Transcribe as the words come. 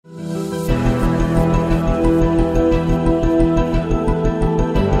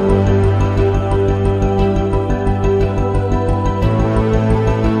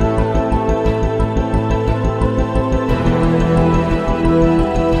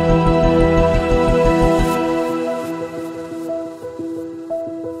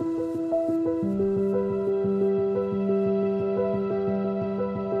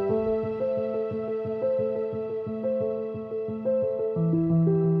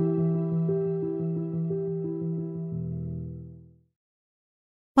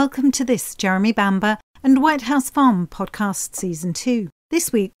Welcome to this Jeremy Bamber and White House Farm podcast season 2.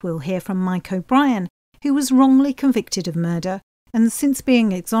 This week we'll hear from Mike O'Brien, who was wrongly convicted of murder, and since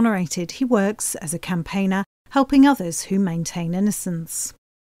being exonerated he works as a campaigner helping others who maintain innocence.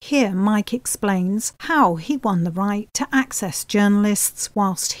 Here Mike explains how he won the right to access journalists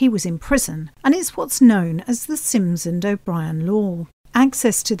whilst he was in prison, and it's what's known as the Sims and O'Brien law.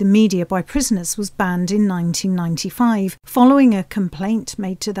 Access to the media by prisoners was banned in 1995, following a complaint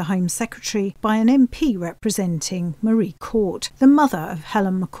made to the Home Secretary by an MP representing Marie Court, the mother of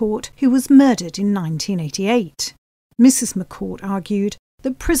Helen McCourt, who was murdered in 1988. Mrs. McCourt argued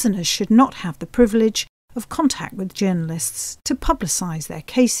that prisoners should not have the privilege of contact with journalists to publicise their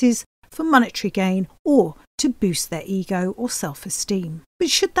cases for monetary gain or to boost their ego or self-esteem. But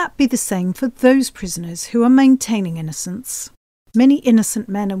should that be the same for those prisoners who are maintaining innocence? Many innocent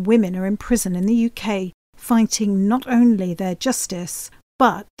men and women are in prison in the UK, fighting not only their justice,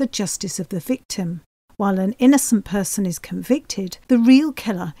 but the justice of the victim. While an innocent person is convicted, the real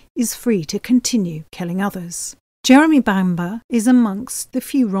killer is free to continue killing others. Jeremy Bamber is amongst the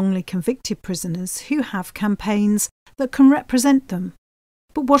few wrongly convicted prisoners who have campaigns that can represent them.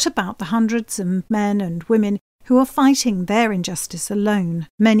 But what about the hundreds of men and women who are fighting their injustice alone?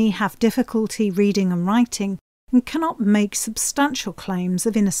 Many have difficulty reading and writing, and cannot make substantial claims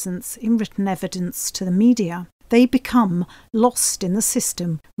of innocence in written evidence to the media. They become lost in the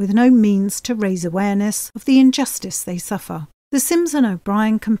system with no means to raise awareness of the injustice they suffer. The Sims and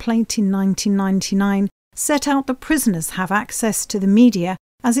O'Brien complaint in 1999 set out that prisoners have access to the media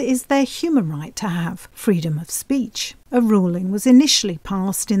as it is their human right to have freedom of speech. A ruling was initially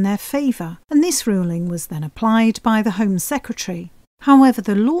passed in their favour, and this ruling was then applied by the Home Secretary. However,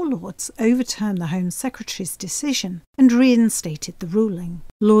 the Law Lords overturned the Home Secretary's decision and reinstated the ruling.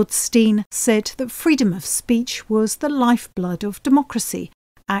 Lord Steen said that freedom of speech was the lifeblood of democracy,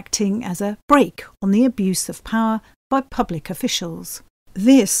 acting as a brake on the abuse of power by public officials.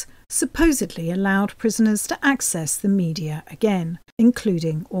 This supposedly allowed prisoners to access the media again,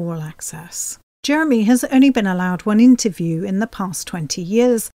 including oral access. Jeremy has only been allowed one interview in the past 20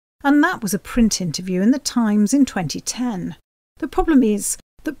 years, and that was a print interview in the Times in 2010. The problem is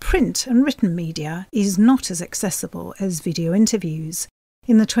that print and written media is not as accessible as video interviews.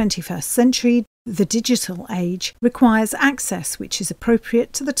 In the 21st century, the digital age requires access which is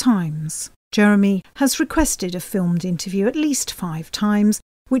appropriate to the times. Jeremy has requested a filmed interview at least 5 times,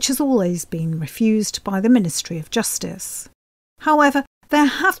 which has always been refused by the Ministry of Justice. However, there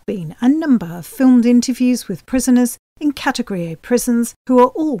have been a number of filmed interviews with prisoners in Category A prisons who are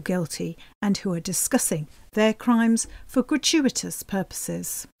all guilty and who are discussing their crimes for gratuitous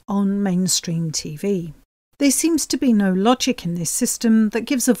purposes on mainstream TV. There seems to be no logic in this system that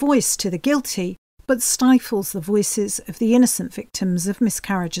gives a voice to the guilty but stifles the voices of the innocent victims of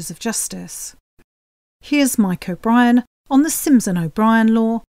miscarriages of justice. Here's Mike O'Brien on the Sims and O'Brien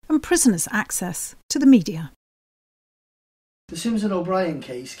law and prisoners' access to the media. The Sims and O'Brien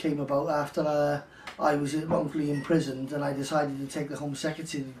case came about after I was wrongfully imprisoned, and I decided to take the Home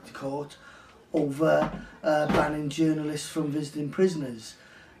Secretary to court over banning journalists from visiting prisoners.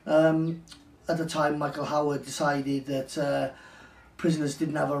 At the time, Michael Howard decided that prisoners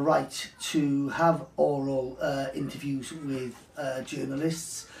didn't have a right to have oral interviews with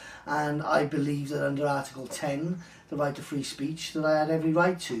journalists, and I believed that under Article 10, the right to free speech, that I had every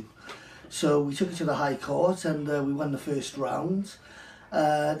right to. So we took it to the High Court, and we won the first round.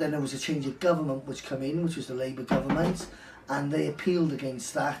 Then there was a change of government which came in, which was the Labour government, and they appealed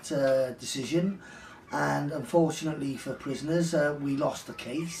against that decision, and unfortunately for prisoners we lost the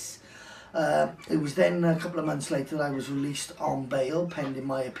case. It was then a couple of months later that I was released on bail pending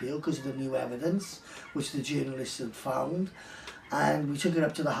my appeal because of the new evidence which the journalists had found, and we took it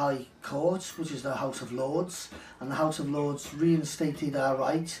up to the High Court, which is the House of Lords, and the House of Lords reinstated our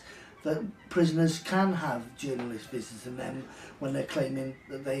right that prisoners can have journalists visiting them when they're claiming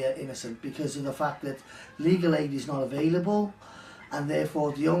that they are innocent, because of the fact that legal aid is not available, and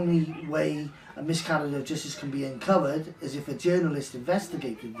therefore the only way a miscarriage of justice can be uncovered is if a journalist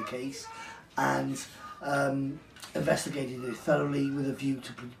investigated the case and investigated it thoroughly with a view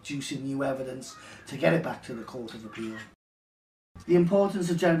to producing new evidence to get it back to the Court of Appeal. The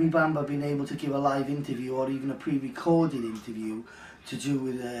importance of Jeremy Bamber being able to give a live interview or even a pre-recorded interview to do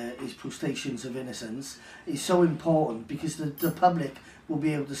with his protestations of innocence is so important, because the public will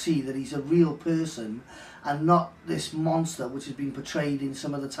be able to see that he's a real person and not this monster which has been portrayed in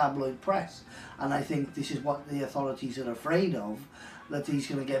some of the tabloid press. And I think this is what the authorities are afraid of, that he's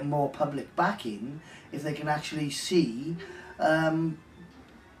going to get more public backing if they can actually see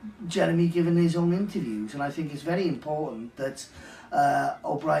Jeremy giving his own interviews, and I think it's very important that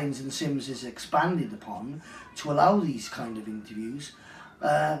O'Brien's and Sims is expanded upon to allow these kind of interviews.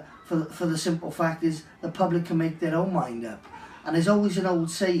 For the simple fact is the public can make their own mind up. And there's always an old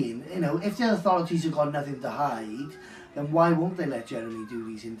saying, you know, if the authorities have got nothing to hide, then why won't they let Jeremy do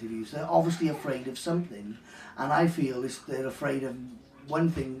these interviews? They're obviously afraid of something, and I feel they're afraid of one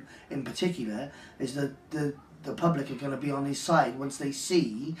thing in particular, is that the public are going to be on his side once they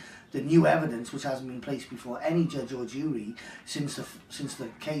see the new evidence, which hasn't been placed before any judge or jury since the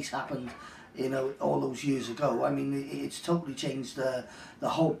case happened, you know, all those years ago. I mean, it's totally changed the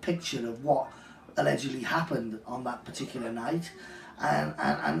whole picture of what allegedly happened on that particular night,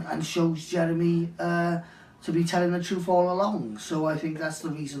 and shows Jeremy to be telling the truth all along. So I think that's the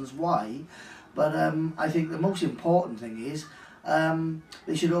reasons why. But I think the most important thing is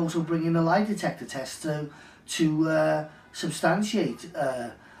they should also bring in a lie detector test to substantiate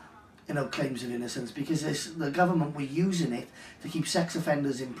you know, claims of innocence, because the government were using it to keep sex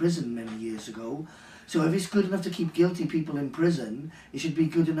offenders in prison many years ago. So if it's good enough to keep guilty people in prison, it should be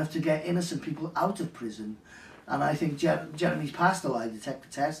good enough to get innocent people out of prison. And I think Jeremy's passed the lie detector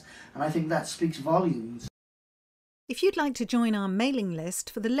test, and I think that speaks volumes. If you'd like to join our mailing list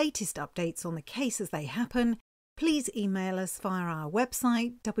for the latest updates on the case as they happen, please email us via our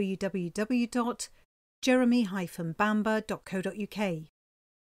website www.jeremy-bamber.co.uk.